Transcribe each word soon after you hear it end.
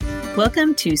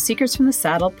Welcome to Secrets from the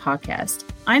Saddle podcast.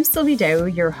 I'm Sylvie Dow,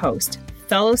 your host,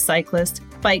 fellow cyclist,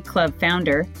 bike club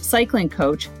founder, cycling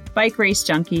coach, bike race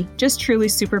junkie, just truly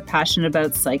super passionate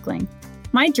about cycling.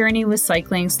 My journey with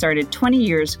cycling started 20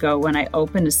 years ago when I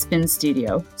opened a spin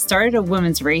studio, started a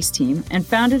women's race team, and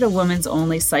founded a women's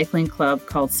only cycling club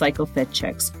called Cycle Fit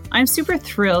Chicks. I'm super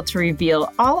thrilled to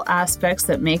reveal all aspects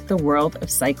that make the world of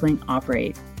cycling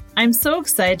operate. I'm so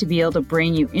excited to be able to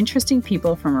bring you interesting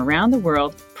people from around the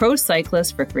world, pro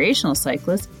cyclists, recreational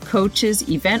cyclists, coaches,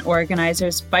 event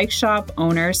organizers, bike shop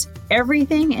owners,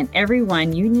 everything and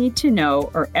everyone you need to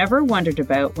know or ever wondered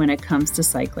about when it comes to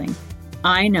cycling.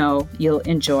 I know you'll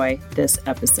enjoy this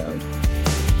episode.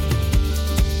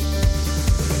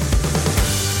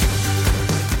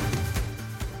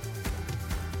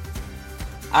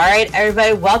 All right,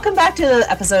 everybody, welcome back to the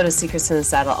episode of Secrets from the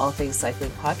Saddle, All Things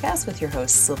Cycling Podcast with your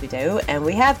host, Sylvie Dow. And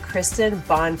we have Kristen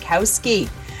Bonkoski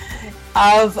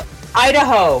of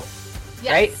Idaho,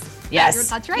 yes. Right? Yes.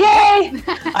 That's right. Yay!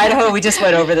 Idaho, we just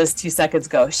went over this 2 seconds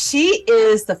ago. She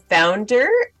is the founder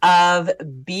of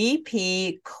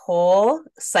BP Cole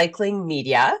Cycling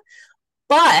Media.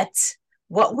 But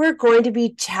what we're going to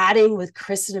be chatting with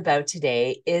Kristen about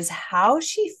today is how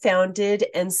she founded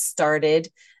and started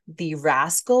the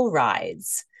Rascal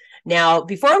rides. Now,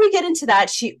 before we get into that,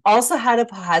 she also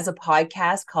has a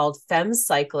podcast called FEMME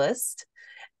Cyclist.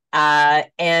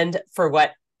 And for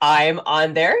what I'm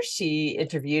on there, she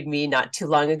interviewed me not too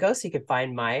long ago, so you can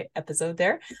find my episode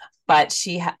there. But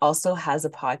she also has a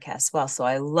podcast as well. So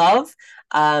I love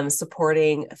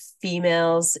supporting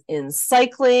females in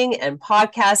cycling and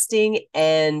podcasting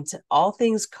and all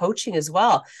things coaching as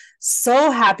well. So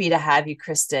happy to have you,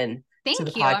 Kristen.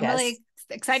 Thank you. I'm really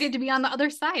excited to be on the other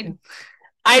side.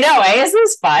 I know, isn't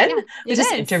this fun? Yeah, we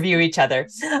just interview each other.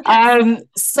 Yes.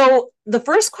 So the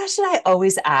first question I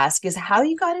always ask is how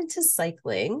you got into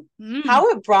cycling, how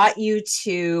it brought you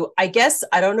to, I guess,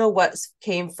 I don't know what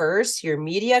came first, your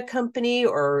media company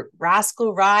or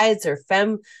Rascal Rides or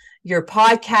FEMME, your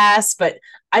podcast, but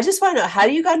I just want to know how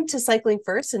you got into cycling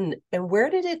first and where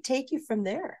did it take you from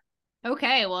there?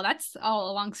 Okay, well, that's all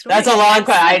a long story. That's a long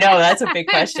question. I know, that's a big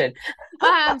question.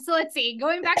 So let's see.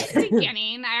 Going back to the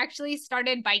beginning, I actually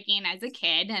started biking as a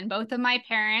kid, and both of my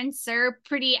parents are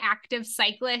pretty active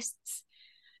cyclists,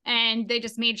 and they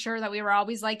just made sure that we were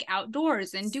always like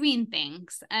outdoors and doing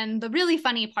things. And the really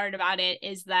funny part about it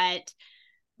is that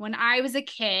when I was a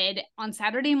kid, on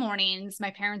Saturday mornings,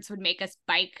 my parents would make us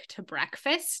bike to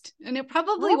breakfast. And it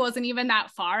probably wasn't even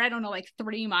that far. I don't know, like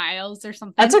 3 miles or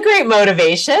something. That's a great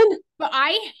motivation. But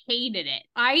I hated it.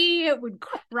 I would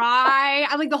cry.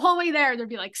 I like the whole way there, there'd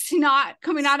be like snot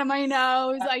coming out of my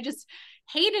nose. I just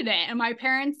hated it. And my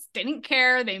parents didn't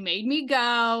care. They made me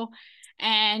go.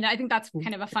 And I think that's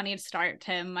kind of a funny start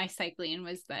to my cycling,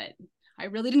 was that I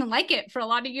really didn't like it for a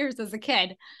lot of years as a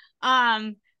kid.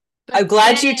 I'm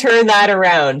glad you turned that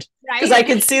around, because right? I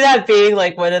can see that being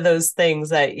like one of those things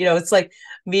that, you know, it's like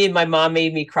me and my mom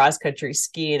made me cross country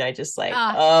ski and I just like,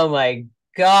 oh my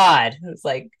God. It's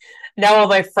like now all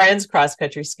my friends cross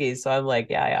country ski. So I'm like,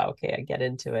 yeah, okay, I get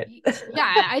into it.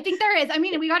 Yeah, I think there is. I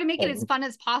mean, we got to make it as fun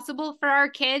as possible for our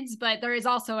kids, but there is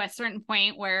also a certain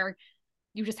point where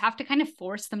you just have to kind of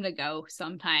force them to go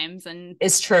sometimes. And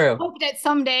it's true. Hope that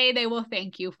someday they will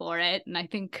thank you for it. And I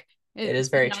think it is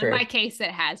very true. In my case,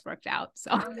 it has worked out.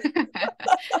 So,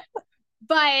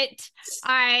 but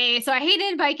I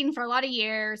hated biking for a lot of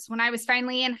years. When I was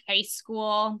finally in high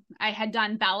school, I had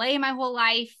done ballet my whole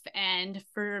life. And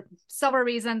for several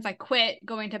reasons, I quit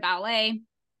going to ballet.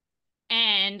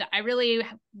 And I really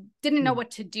didn't know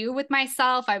what to do with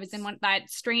myself. I was in that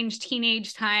strange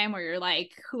teenage time where you're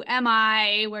like, who am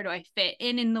I? Where do I fit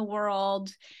in the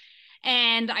world?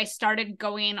 And I started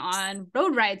going on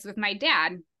road rides with my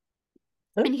dad.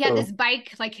 And he had this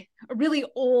bike, like a really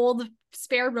old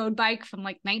spare road bike from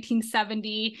like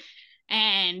 1970.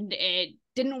 And it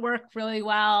didn't work really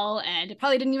well. And it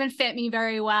probably didn't even fit me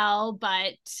very well.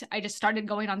 But I just started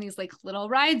going on these like little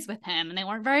rides with him. And they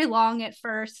weren't very long at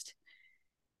first.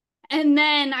 And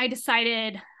then I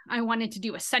decided I wanted to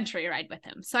do a century ride with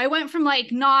him. So I went from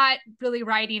like not really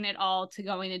riding at all to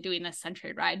going and doing this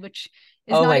century ride, which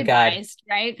is not advised,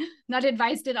 right? Not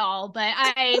advised at all. But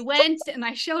I went and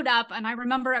I showed up, and I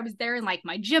remember I was there in like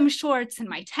my gym shorts and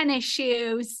my tennis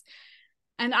shoes.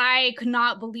 And I could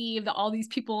not believe that all these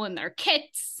people in their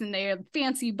kits and their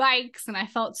fancy bikes, and I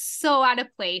felt so out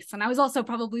of place. And I was also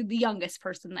probably the youngest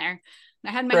person there. And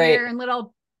I had my hair in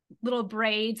little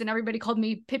braids, and everybody called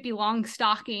me Pippi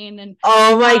Longstocking. And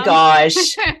oh my gosh.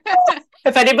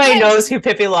 If anybody knows who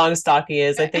Pippi Longstocking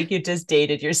is, I think you just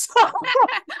dated yourself.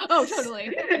 Oh,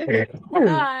 totally.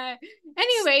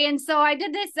 Anyway, and so I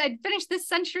did this. I finished this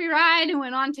century ride and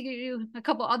went on to do a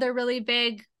couple other really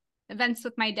big events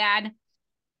with my dad.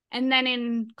 And then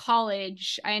in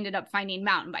college, I ended up finding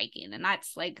mountain biking, and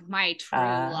that's like my true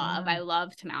love. I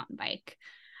love to mountain bike.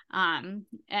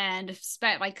 And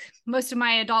spent like most of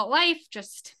my adult life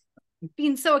just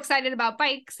being so excited about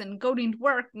bikes and going to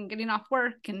work and getting off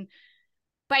work and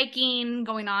biking,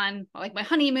 going on like my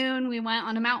honeymoon. We went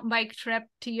on a mountain bike trip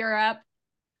to Europe.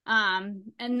 And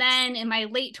then in my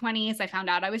late 20s, I found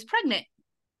out I was pregnant.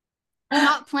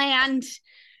 Not planned.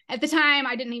 At the time,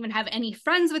 I didn't even have any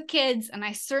friends with kids, and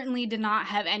I certainly did not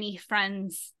have any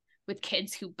friends with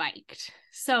kids who biked.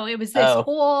 So it was this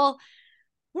whole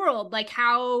world. Like,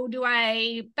 how do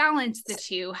I balance the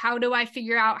two? How do I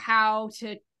figure out how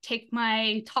to take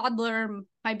my toddler,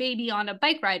 my baby, on a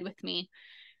bike ride with me?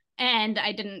 And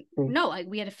I didn't know. Like,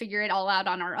 we had to figure it all out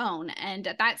on our own. And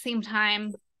at that same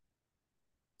time,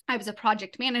 I was a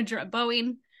project manager at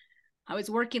Boeing. I was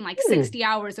working like 60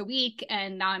 hours a week,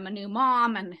 and now I'm a new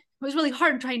mom, and it was really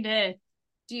hard trying to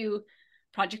do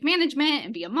project management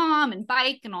and be a mom and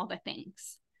bike and all the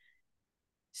things.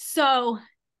 So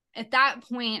at that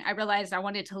point, I realized I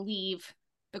wanted to leave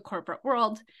the corporate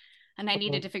world, and I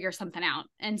needed to figure something out.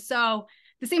 And so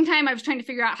at the same time, I was trying to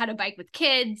figure out how to bike with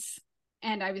kids,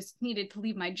 and I was needed to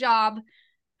leave my job.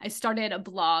 I started a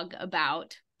blog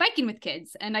about biking with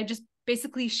kids, and I just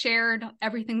basically shared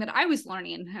everything that I was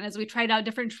learning. And as we tried out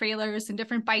different trailers and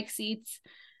different bike seats,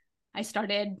 I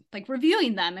started like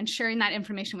reviewing them and sharing that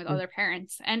information with other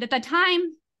parents. And at the time,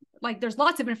 like there's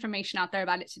lots of information out there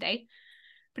about it today,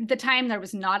 but at the time there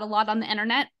was not a lot on the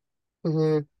internet.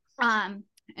 And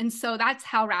so that's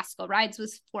how Rascal Rides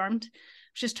was formed.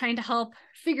 Just trying to help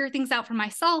figure things out for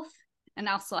myself and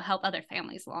also help other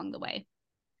families along the way.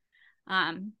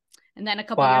 And then a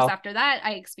couple years after that,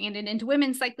 I expanded into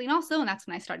women's cycling also, and that's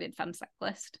when I started FEMME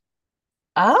Cyclist.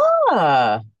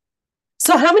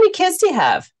 So how many kids do you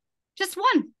have? Just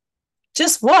one.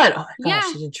 Just one? Oh my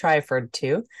gosh, you didn't try for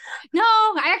two? No,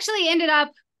 I actually ended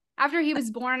up, after he was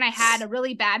born, I had a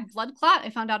really bad blood clot. I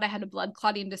found out I had a blood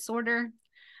clotting disorder.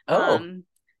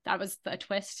 That was the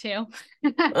twist too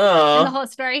in the whole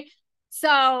story. So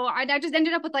I just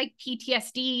ended up with like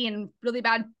PTSD and really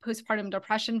bad postpartum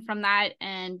depression from that.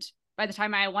 And by the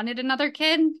time I wanted another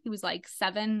kid, he was like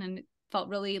 7, and it felt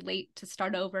really late to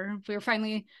start over. We were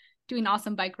finally doing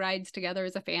awesome bike rides together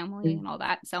as a family and all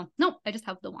that. So no, I just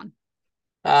have the one.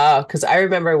 Because I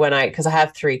remember because I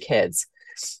have 3 kids,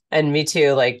 and me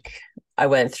too, like I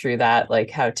went through that,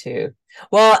 like how to,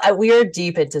 we are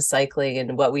deep into cycling,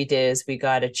 and what we did is we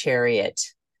got a chariot.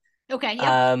 Okay.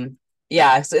 Yep.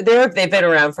 Yeah, so they've been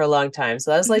around for a long time.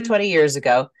 So that was like 20 years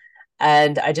ago.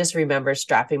 And I just remember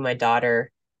strapping my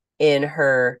daughter in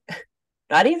her,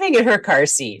 not even in her car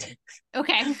seat.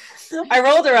 Okay. I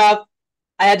rolled her up.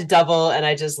 I had to double, and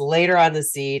I just laid her on the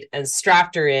seat and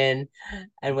strapped her in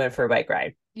and went for a bike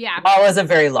ride. Yeah. Well, it wasn't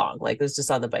very long. Like it was just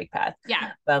on the bike path.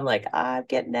 Yeah. But I'm like, I'm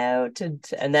getting out.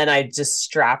 And then I just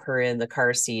strap her in the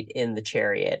car seat in the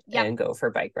chariot and go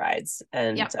for bike rides.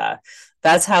 And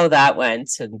that's how that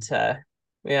went. And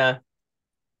yeah,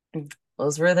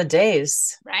 those were the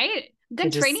days. Right.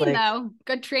 Good training, though.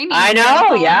 Good training. I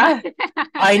know. Yeah.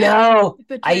 I know.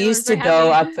 I used to go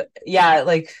up. Yeah.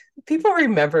 Like people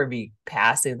remember me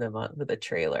passing them on with a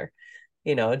trailer,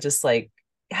 just like,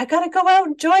 I gotta go out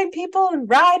and join people and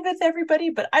ride with everybody,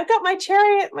 but I've got my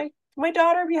chariot, my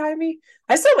daughter behind me.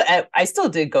 I still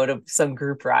did go to some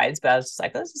group rides, but I was just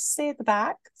like, let's just stay at the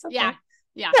back. Yeah.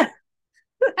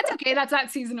 That's okay. That's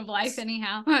that season of life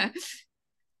anyhow.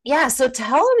 Yeah. So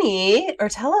tell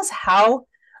us how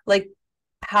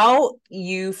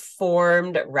you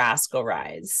formed Rascal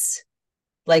Rides,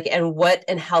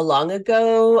 and how long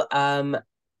ago,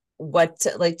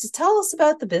 just tell us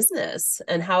about the business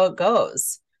and how it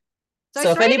goes.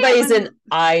 So if anybody's in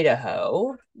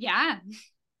Idaho,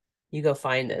 you go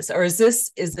find this. Or is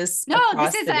this no,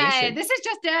 this is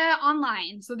just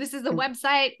online. So this is the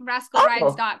website,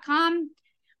 rascalrides.com.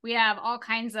 We have all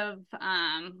kinds of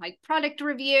like product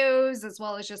reviews, as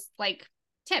well as just like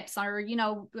tips, or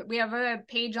we have a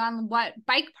page on what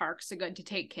bike parks are good to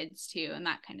take kids to and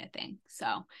that kind of thing.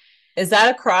 So is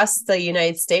that across the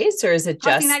United States, or is it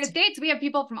just the United States? We have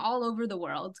people from all over the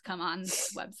world come on the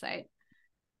website.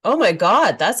 Oh my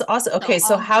God, that's awesome. Okay,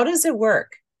 so how does it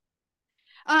work?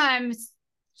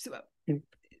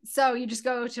 So you just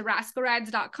go to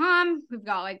rascalrides.com. We've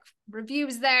got like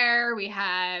reviews there. We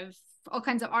have all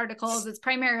kinds of articles. It's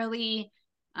primarily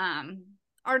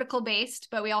article based,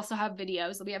 but we also have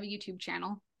videos. We have a YouTube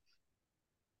channel.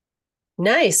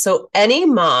 Nice. So any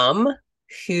mom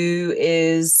who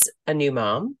is a new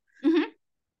mom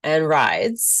and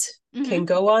rides can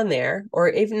go on there, or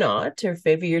if not, or if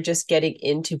maybe you're just getting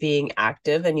into being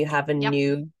active and you have a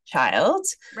new child,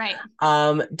 right?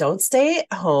 Don't stay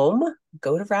at home.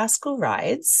 Go to Rascal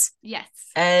Rides. Yes.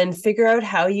 And figure out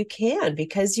how you can,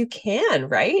 because you can,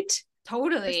 right?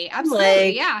 Totally.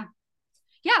 Absolutely. Like,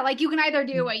 yeah, like you can either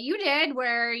do what you did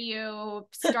where you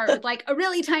start with like a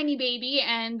really tiny baby,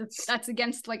 and that's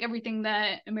against like everything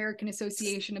the American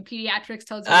Association of Pediatrics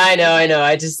tells you. I know.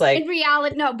 I just like in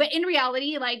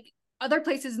reality, like other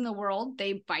places in the world,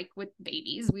 they bike with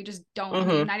babies. We just don't in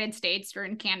the United States or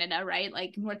in Canada, right?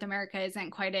 Like North America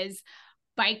isn't quite as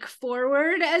bike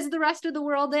forward as the rest of the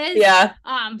world is. Yeah.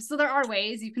 So there are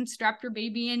ways you can strap your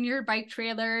baby in your bike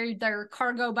trailer. There are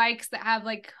cargo bikes that have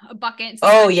like a bucket.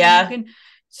 Oh yeah. You can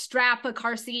strap a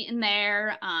car seat in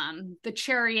there. The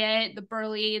Chariot, the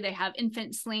Burley, they have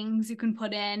infant slings you can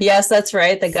put in. Yes, that's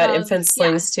right. They got infant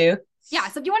slings too. Yeah.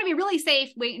 So if you want to be really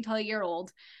safe, wait until a year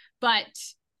old. But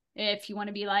if you want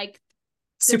to be like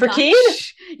super keen,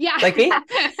 yeah, like me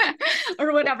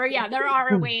or whatever, yeah, there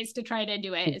are ways to try to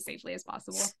do it as safely as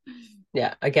possible.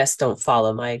 Yeah, I guess don't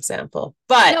follow my example,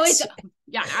 but no, it's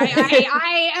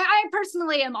I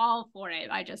personally am all for it.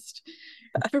 I just,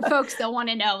 for folks that want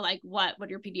to know like what would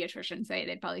your pediatrician say,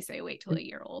 they'd probably say wait till a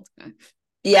year old.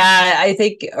 Yeah, I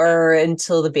think, or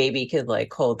until the baby can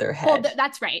like hold their head.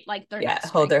 That's right. Like their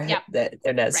hold their head,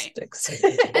 their nest sticks. And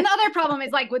the other problem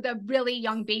is like with a really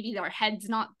young baby, their head's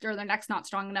not, or their neck's not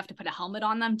strong enough to put a helmet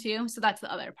on them too. So that's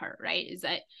the other part, right? Is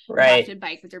that you have to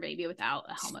bike with your baby without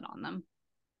a helmet on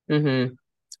them.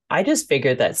 I just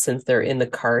figured that since they're in the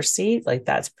car seat, like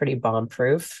that's pretty bomb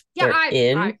proof. Yeah,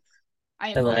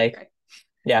 I like agree.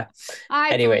 Yeah.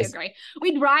 I totally agree.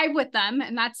 We drive with them,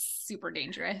 and that's super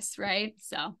dangerous, right?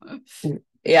 So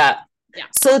yeah.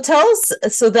 So tell us.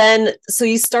 So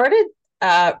you started.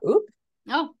 What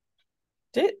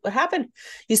happened?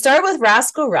 You started with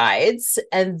Rascal Rides,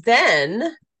 and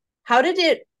then how did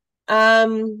it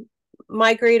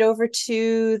migrate over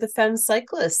to the FEMME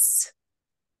Cyclists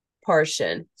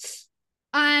portion?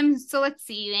 So let's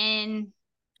see. Then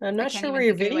I'm not sure where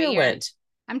your video went.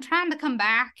 I'm trying to come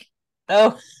back.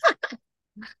 Oh,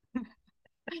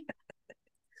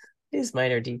 these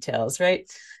minor details,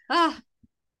 right?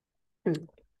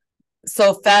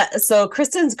 So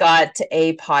Kristen's got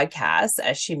a podcast,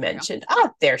 as she mentioned.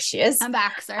 Oh, there she is. I'm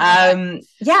back. Sorry.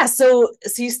 Yeah. So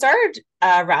you started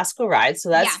Rascal Ride. So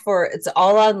that's it's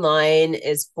all online.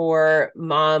 Is for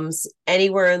moms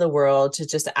anywhere in the world to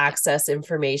just access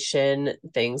information,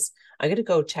 things. I'm gonna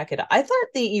go check it out. I thought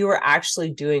that you were actually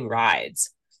doing rides.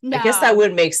 No. I guess that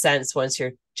would make sense once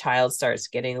your child starts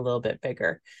getting a little bit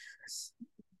bigger.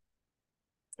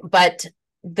 But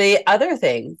the other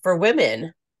thing for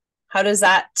women, how did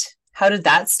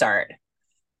that start?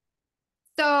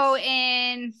 So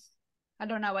in, I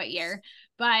don't know what year,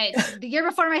 but the year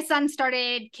before my son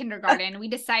started kindergarten, we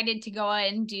decided to go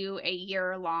and do a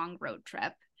year-long road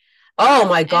trip. Oh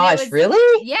my gosh,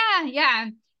 really? Yeah.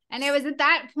 And it was at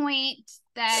that point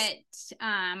that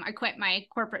I quit my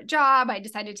corporate job. I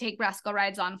decided to take Rascal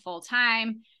Rides on full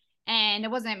time, and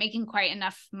it wasn't making quite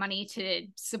enough money to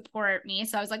support me.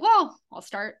 So I was like, well, I'll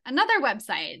start another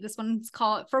website. This one's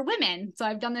called For Women. So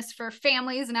I've done this for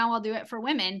families. Now I'll do it for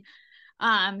women.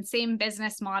 Same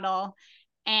business model.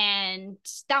 And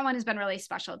that one has been really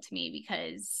special to me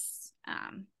because,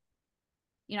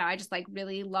 I just like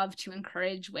really love to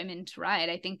encourage women to ride.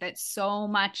 I think that so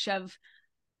much of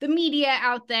the media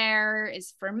out there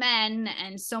is for men,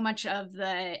 and so much of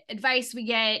the advice we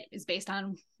get is based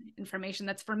on information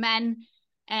that's for men.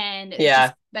 And it's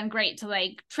just been great to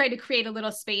like try to create a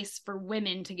little space for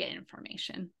women to get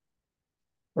information.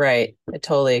 Right. I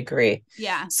totally agree.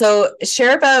 Yeah. So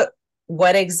share about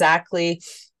what exactly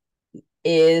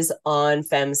is on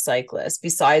FEMME Cyclist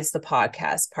besides the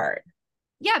podcast part.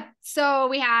 Yeah. So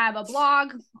we have a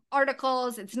blog,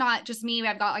 articles. It's not just me.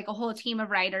 I've got like a whole team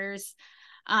of writers.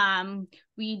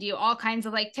 We do all kinds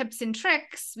of like tips and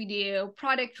tricks. We do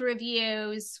product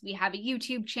reviews. We have a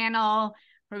YouTube channel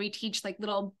where we teach like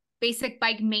little basic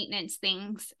bike maintenance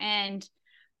things. And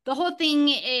the whole thing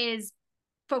is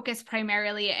focused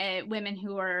primarily at women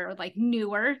who are like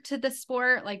newer to the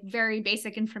sport, like very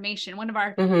basic information. One of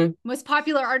our most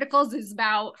popular articles is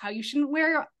about how you shouldn't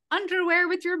wear underwear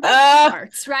with your bike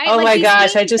shorts, right? Oh like my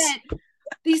gosh.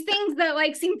 These things that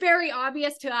like seem very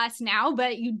obvious to us now,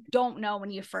 but you don't know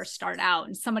when you first start out,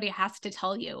 and somebody has to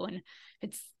tell you, and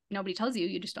nobody tells you,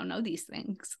 you just don't know these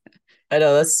things. I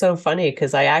know, that's so funny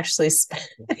because I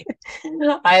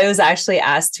was actually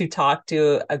asked to talk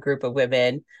to a group of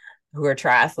women who are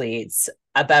triathletes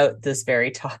about this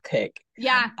very topic.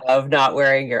 Yeah. Of not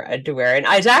wearing your underwear. And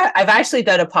I've actually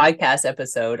done a podcast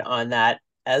episode on that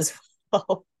as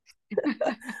well.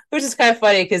 Which is kind of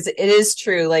funny because it is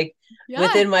true. Like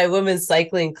within my women's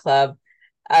cycling club,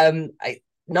 I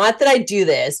not that I do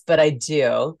this, but I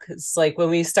do. Because like when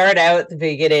we start out at the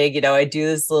beginning, I do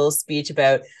this little speech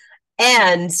about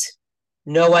and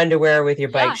no underwear with your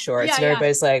bike shorts. And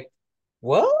everybody's like,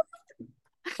 what?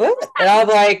 And I'm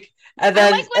like, and I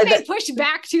then like when they push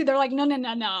back too. They're like, no.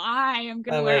 I am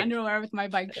going to wear underwear with my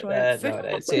bike shorts.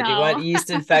 No. So do you want yeast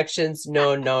infections?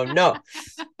 No.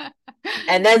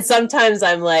 And then sometimes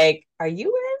I'm like, are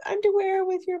you wearing underwear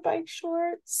with your bike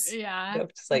shorts? Yeah.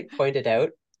 Just like point it out.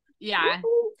 Yeah.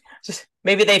 Just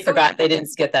maybe they forgot, they didn't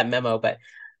get that memo, but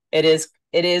it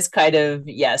is kind of,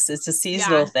 yes, it's a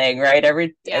seasonal thing, right?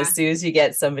 As soon as you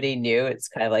get somebody new, it's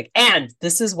kind of like, and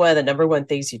this is one of the number one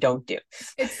things you don't do.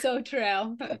 It's so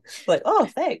true. Like, oh,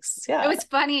 thanks. Yeah. It was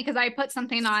funny because I put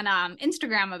something on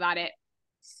Instagram about it.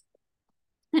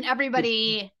 And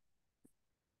everybody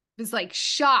was like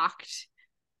shocked.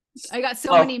 I got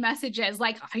so many messages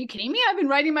like, are you kidding me? I've been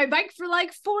riding my bike for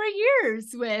like 4 years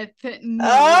with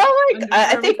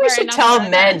I think we should tell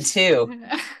men too.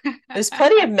 There's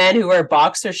plenty of men who wear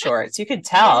boxer shorts. You can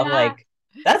tell, like,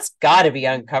 that's got to be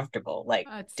uncomfortable. Like,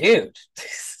 dude.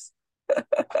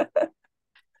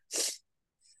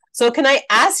 So can I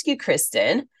ask you,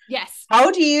 Kristen? Yes.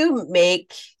 How do you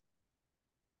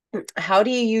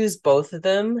use both of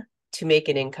them to make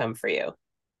an income for you?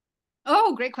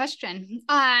 Oh, great question.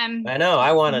 I know.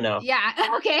 I want to know.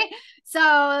 Yeah. Okay.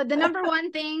 So the number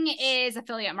one thing is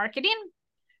affiliate marketing.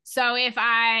 So if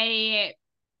I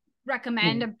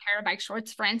recommend a pair of bike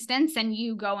shorts, for instance, and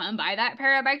you go and buy that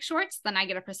pair of bike shorts, then I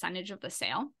get a percentage of the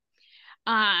sale.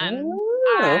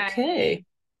 Okay.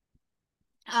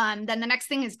 Then the next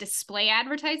thing is display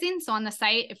advertising. So on the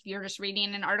site, if you're just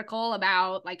reading an article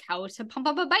about like how to pump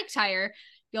up a bike tire,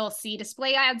 you'll see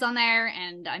display ads on there,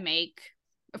 and I make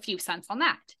a few cents on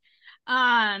that.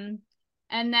 And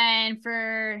then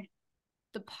for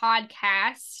the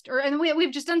podcast, and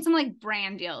we've just done some like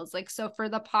brand deals. Like, so for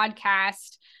the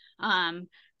podcast,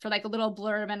 for like a little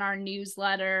blurb in our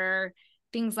newsletter,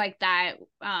 things like that.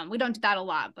 We don't do that a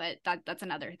lot, but that's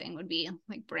another thing, would be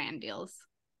like brand deals.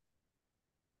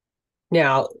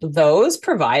 Now, those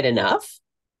provide enough?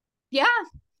 Yeah.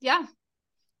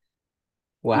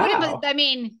 Wow. I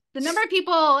mean, the number of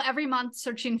people every month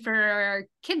searching for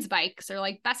kids bikes or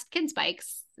like best kids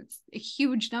bikes, it's a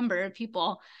huge number of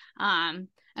people. And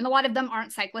a lot of them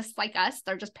aren't cyclists like us.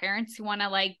 They're just parents who want to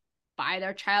like buy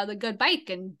their child a good bike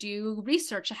and do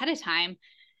research ahead of time.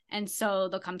 And so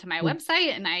they'll come to my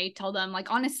website and I tell them, like,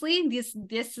 honestly,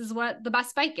 this is what the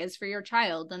best bike is for your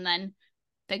child. And then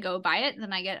they go buy it,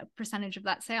 then I get a percentage of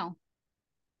that sale.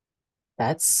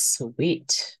 That's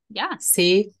sweet. Yeah.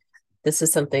 See, this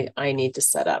is something I need to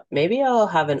set up. Maybe I'll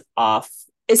have an off.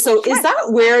 So is that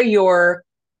where your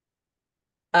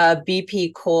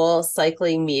BP Cole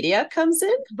cycling media comes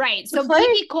in? Right. So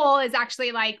BP Cole is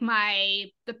actually like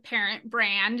the parent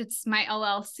brand. It's my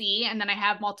LLC. And then I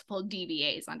have multiple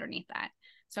DBAs underneath that.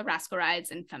 So Rascal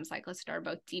Rides and FEMME Cyclist are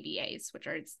both DBAs, which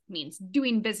means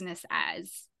doing business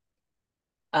as.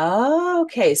 Oh,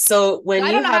 okay. So when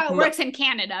I don't know how it works in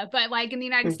Canada, but like in the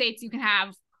United States, you can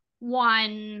have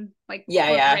one like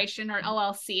corporation or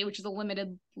LLC, which is a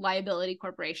limited liability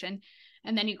corporation.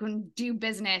 And then you can do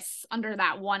business under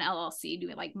that one LLC,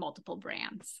 doing like multiple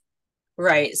brands.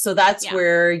 Right. So that's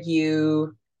where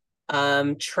you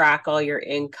track all your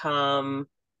income,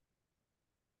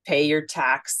 pay your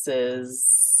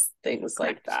taxes, things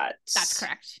like that. That's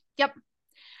correct. Yep.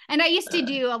 And I used to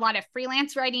do a lot of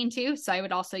freelance writing too. So I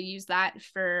would also use that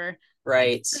for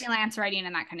freelance writing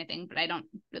and that kind of thing, but I don't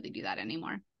really do that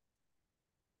anymore.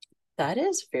 That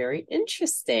is very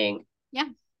interesting. Yeah.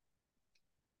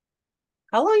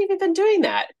 How long have you been doing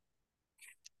that?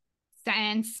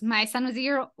 Since my son was a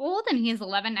year old, and he's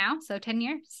 11 now, so 10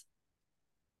 years.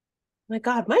 My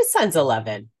God, my son's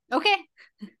 11. Okay.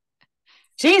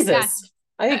 Jesus.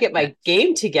 Yeah. I need to get my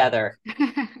game together.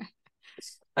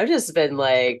 I've just been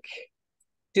like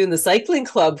doing the cycling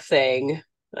club thing.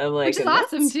 I'm like, which is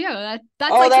awesome too. That's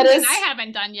something I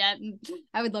haven't done yet, and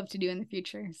I would love to do in the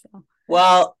future. So,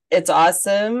 well, it's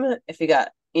awesome if you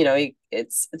got,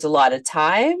 it's a lot of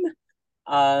time,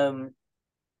 and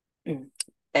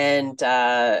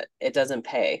it doesn't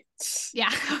pay.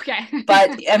 Yeah. Okay.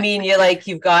 But I mean,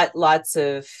 you've got lots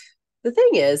of. The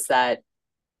thing is that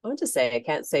I want to say, I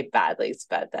can't say badly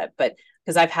about that, but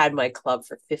because I've had my club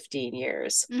for 15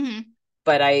 years,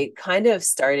 but I kind of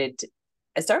started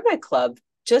my club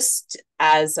just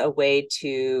as a way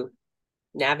to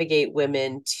navigate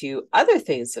women to other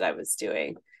things that I was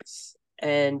doing.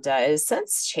 And it has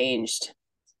since changed.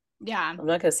 Yeah. I'm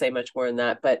not going to say much more than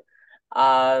that, but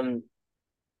And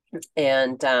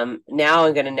now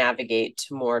I'm going to navigate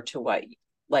more to what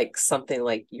like something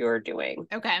like you're doing.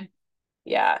 Okay.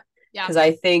 Yeah. Yeah. Because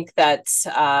I think that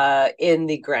in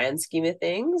the grand scheme of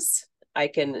things, I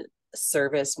can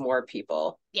service more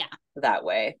people. Yeah. That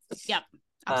way. Yep.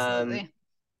 Absolutely.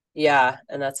 Yeah,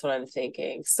 and that's what I'm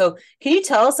thinking. So, can you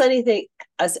tell us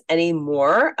any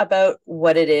more about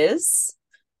what it is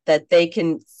that they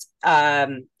can,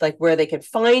 like where they can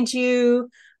find you,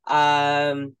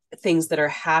 things that are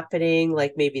happening,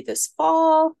 like maybe this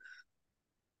fall?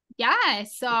 Yeah.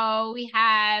 So we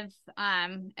have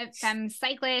at FEMME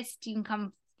Cyclist. You can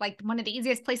come, like, one of the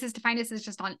easiest places to find us is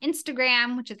just on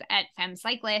Instagram, which is at FEMME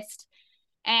Cyclist.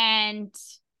 And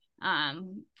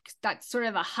that's sort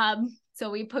of a hub. So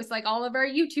we post like all of our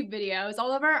YouTube videos,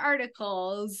 all of our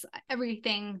articles,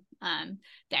 everything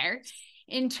there.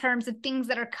 In terms of things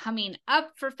that are coming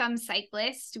up for FEMME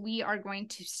Cyclist, we are going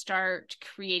to start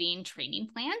creating training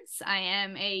plans. I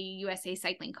am a USA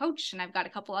cycling coach, and I've got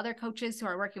a couple other coaches who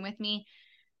are working with me.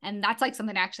 And that's like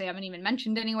something I actually haven't even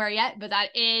mentioned anywhere yet, but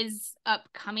that is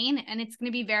upcoming. And it's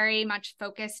going to be very much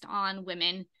focused on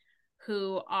women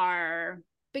who are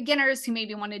beginners who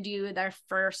maybe want to do their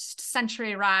first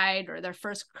century ride or their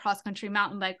first cross-country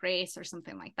mountain bike race or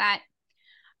something like that.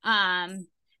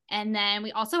 And then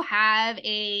we also have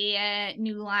a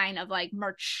new line of like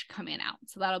merch coming out.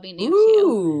 So that'll be new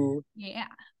too. Yeah.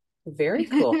 Very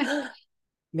cool.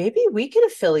 Maybe we can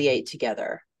affiliate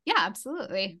together. Yeah,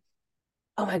 absolutely.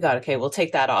 Oh my God. Okay, we'll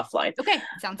take that offline. Okay,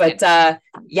 sounds but, good.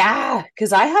 Yeah,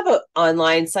 because I have an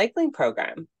online cycling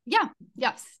program. Yeah,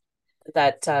 yes.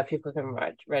 That people can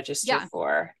register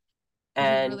for.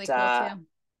 And really cool too.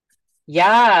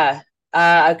 Yeah,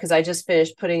 because I just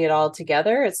finished putting it all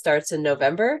together. It starts in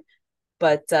November,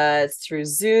 but it's through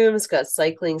Zoom. It's got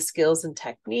cycling skills and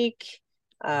technique.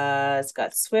 It's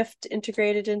got Swift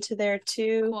integrated into there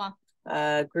too.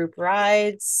 Cool. Group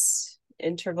rides,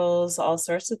 intervals, all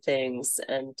sorts of things.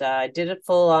 And I did it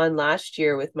full on last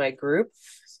year with my group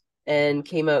and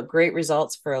came out great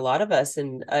results for a lot of us.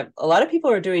 And a lot of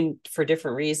people are doing for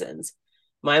different reasons.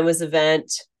 Mine was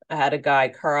event. I had a guy,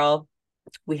 Carl.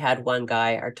 We had one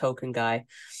guy, our token guy,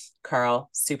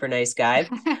 Carl, super nice guy.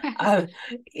 But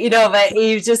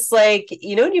he's just like,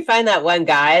 when you find that one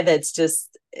guy that's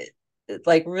just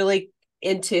like really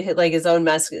into like his own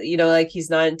mess, like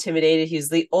he's not intimidated. He's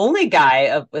the only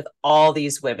guy with all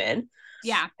these women.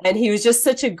 Yeah. And he was just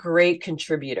such a great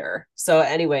contributor. So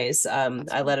anyways,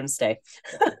 I let him stay.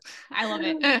 I love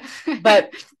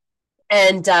it.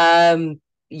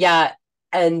 Yeah.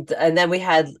 And then we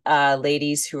had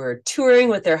ladies who were touring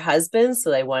with their husbands, so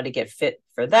they wanted to get fit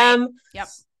for them. Right. Yep.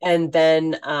 And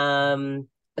then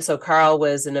so Carl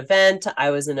was an event, I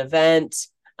was an event.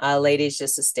 Ladies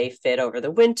just to stay fit over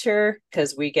the winter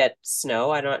because we get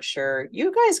snow. I'm not sure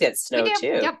you guys get snow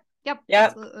too. Yep.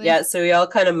 Absolutely. Yeah. So we all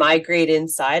kind of migrate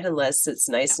inside unless it's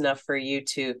nice enough for you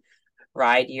to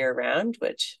ride year round,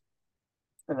 which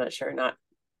I'm not sure. Not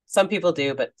some people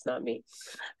do, but it's not me.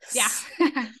 Yeah.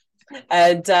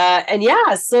 And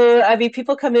yeah, so I mean,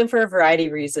 people come in for a variety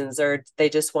of reasons, or they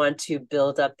just want to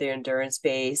build up their endurance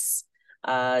base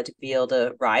to be able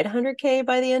to ride 100K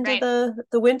by the end of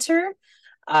the winter,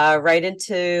 right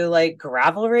into like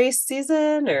gravel race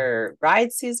season or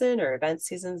ride season or event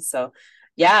season. So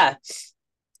yeah,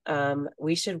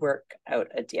 we should work out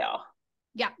a deal.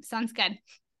 Yeah, sounds good.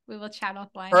 We will chat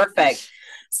offline. Perfect.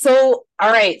 So,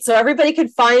 all right. So everybody can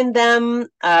find them.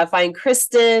 Find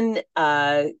Kristen.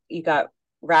 You got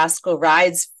Rascal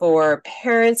rides for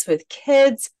parents with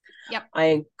kids.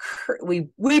 Yep.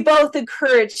 We both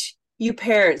encourage you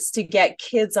parents to get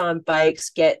kids on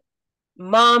bikes, get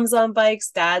moms on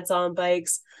bikes, dads on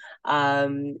bikes,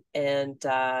 and then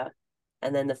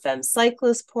the FEMME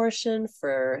Cyclist portion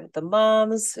for the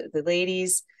moms, the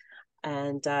ladies,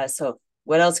 and so.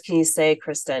 What else can you say,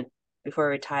 Kristen, before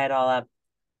we tie it all up?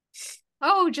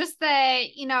 Oh, just that,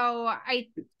 I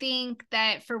think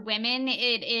that for women,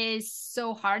 it is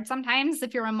so hard sometimes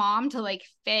if you're a mom to like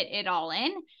fit it all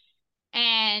in.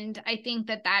 And I think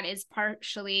that is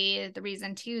partially the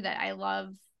reason too that I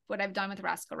love what I've done with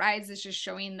Rascal Rides is just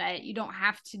showing that you don't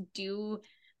have to do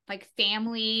like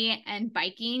family and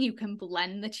biking. You can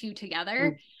blend the two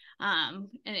together. And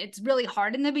it's really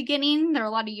hard in the beginning. There are a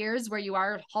lot of years where you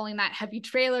are hauling that heavy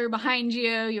trailer behind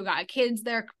you. You got kids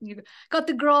there. You got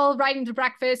the girl riding to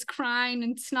breakfast, crying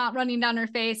and snot running down her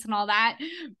face and all that.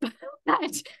 But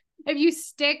if you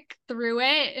stick through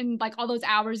it and like all those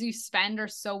hours you spend are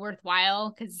so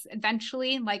worthwhile because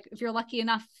eventually, like if you're lucky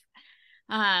enough,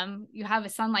 you have a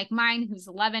son like mine who's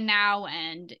 11 now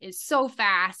and is so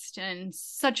fast and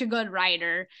such a good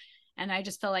rider. And I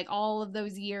just feel like all of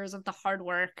those years of the hard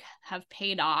work have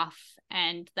paid off,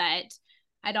 and that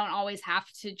I don't always have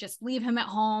to just leave him at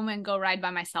home and go ride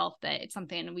by myself, that it's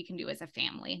something we can do as a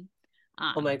family.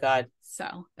 Oh my God.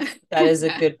 So that is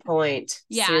a good point.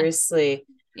 Yeah. Seriously.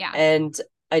 Yeah. And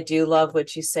I do love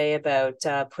what you say about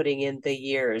putting in the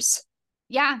years.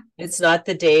 Yeah. It's not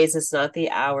the days, it's not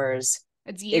the hours.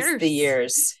 It's years. It's the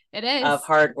years. It is. Of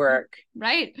hard work.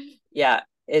 Right. Yeah,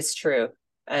 it's true.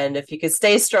 And if you could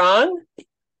stay strong,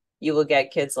 you will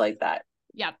get kids like that.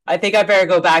 Yep. I think I better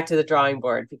go back to the drawing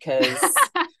board, because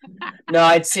no,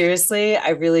 I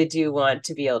really do want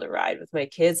to be able to ride with my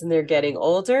kids, and they're getting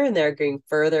older and they're getting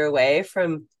further away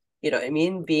from, you know what I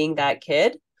mean, being that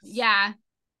kid. Yeah.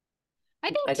 I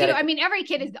think too, I mean, every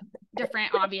kid is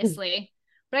different, obviously.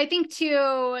 But I think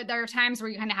too, there are times where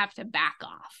you kind of have to back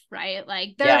off, right?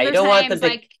 Like you don't want them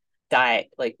to die,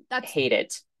 hate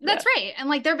it. That's right. And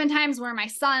like, there have been times where my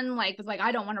son was like,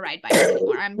 I don't want to ride bikes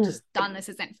anymore. I'm just done. This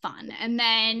isn't fun. And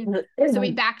then, so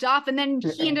we backed off, and then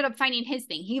he ended up finding his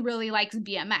thing. He really likes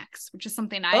BMX, which is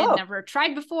something I had never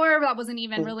tried before. That wasn't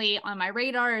even really on my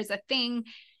radar as a thing.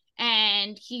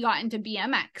 And he got into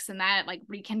BMX, and that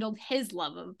rekindled his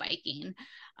love of biking.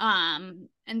 And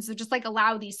so just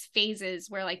allow these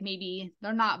phases where maybe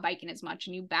they're not biking as much,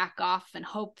 and you back off and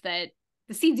hope that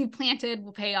the seeds you planted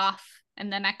will pay off in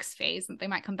the next phase, and they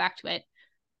might come back to it.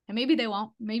 And maybe they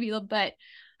won't, but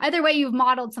either way, you've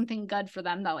modeled something good for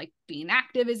them, that being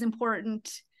active is important,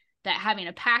 that having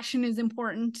a passion is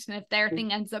important. And if their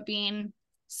thing ends up being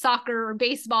soccer or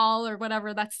baseball or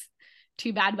whatever, that's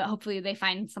too bad, but hopefully they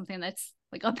find something that's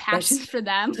a passion for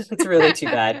them. It's really too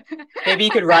bad. Maybe you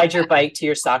could ride your bike to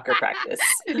your soccer practice.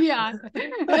 Yeah.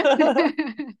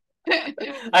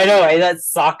 I know, right? That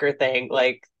soccer thing,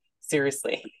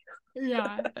 seriously.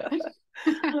 Yeah.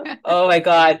 Oh my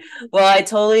God. Well, I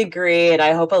totally agree. And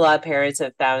I hope a lot of parents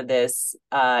have found this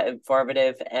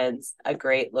informative and a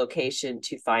great location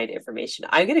to find information.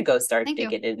 I'm going to go start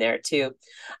digging in there too.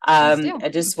 I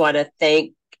just want to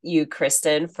thank you,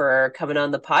 Kristen, for coming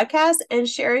on the podcast and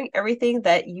sharing everything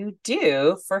that you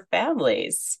do for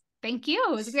families. Thank you.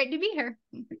 It was great to be here.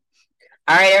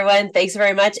 All right, everyone. Thanks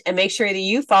very much. And make sure that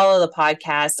you follow the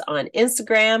podcast on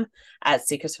Instagram at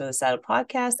Secrets from the Saddle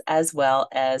Podcast, as well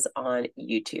as on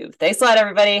YouTube. Thanks a lot,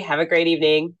 everybody. Have a great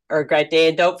evening or a great day.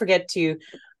 And don't forget to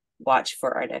watch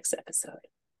for our next episode.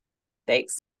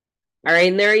 Thanks. All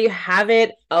right. And there you have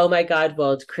it. Oh my God.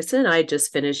 Well, Kristen and I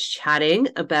just finished chatting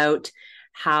about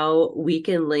how we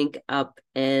can link up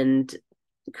and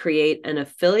create an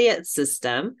affiliate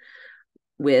system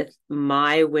with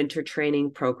my winter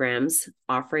training programs,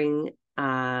 offering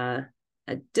a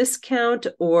discount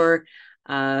or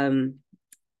the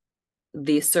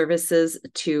services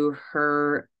to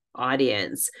her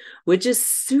audience, which is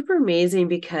super amazing,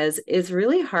 because it's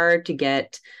really hard to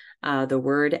get the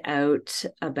word out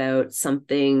about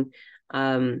something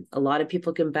a lot of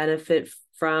people can benefit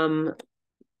from,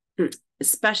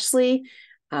 especially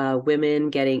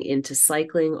women getting into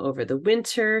cycling over the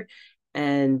winter.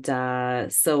 And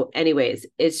so anyways,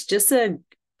 it's just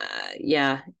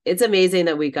it's amazing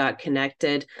that we got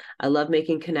connected. I love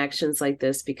making connections like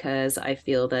this, because I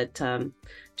feel that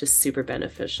just super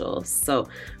beneficial. So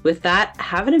with that,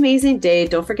 have an amazing day.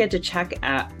 Don't forget to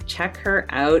check her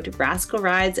out, Rascal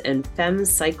Rides and FEMME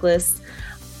Cyclist.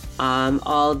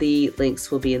 All the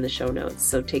links will be in the show notes.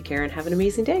 So take care and have an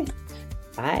amazing day.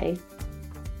 Bye.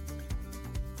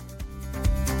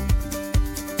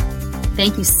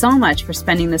 Thank you so much for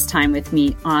spending this time with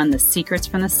me on the Secrets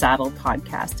from the Saddle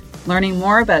podcast, learning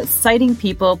more about sighting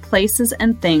people, places,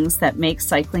 and things that make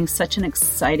cycling such an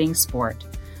exciting sport.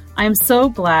 I am so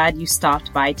glad you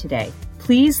stopped by today.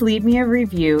 Please leave me a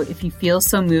review if you feel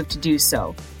so moved to do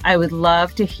so. I would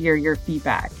love to hear your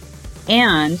feedback.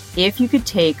 And if you could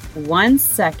take 1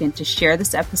 second to share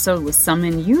this episode with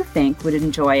someone you think would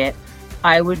enjoy it,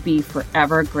 I would be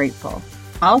forever grateful.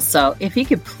 Also, if you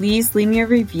could please leave me a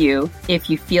review if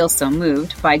you feel so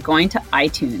moved by going to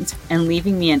iTunes and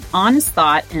leaving me an honest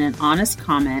thought and an honest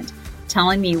comment,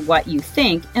 telling me what you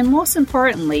think, and most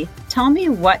importantly, tell me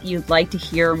what you'd like to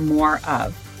hear more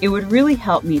of. It would really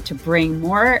help me to bring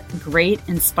more great,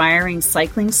 inspiring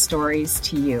cycling stories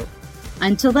to you.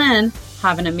 Until then,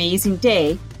 have an amazing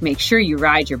day, make sure you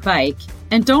ride your bike,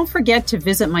 and don't forget to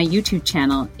visit my YouTube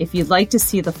channel if you'd like to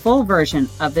see the full version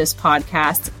of this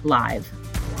podcast live.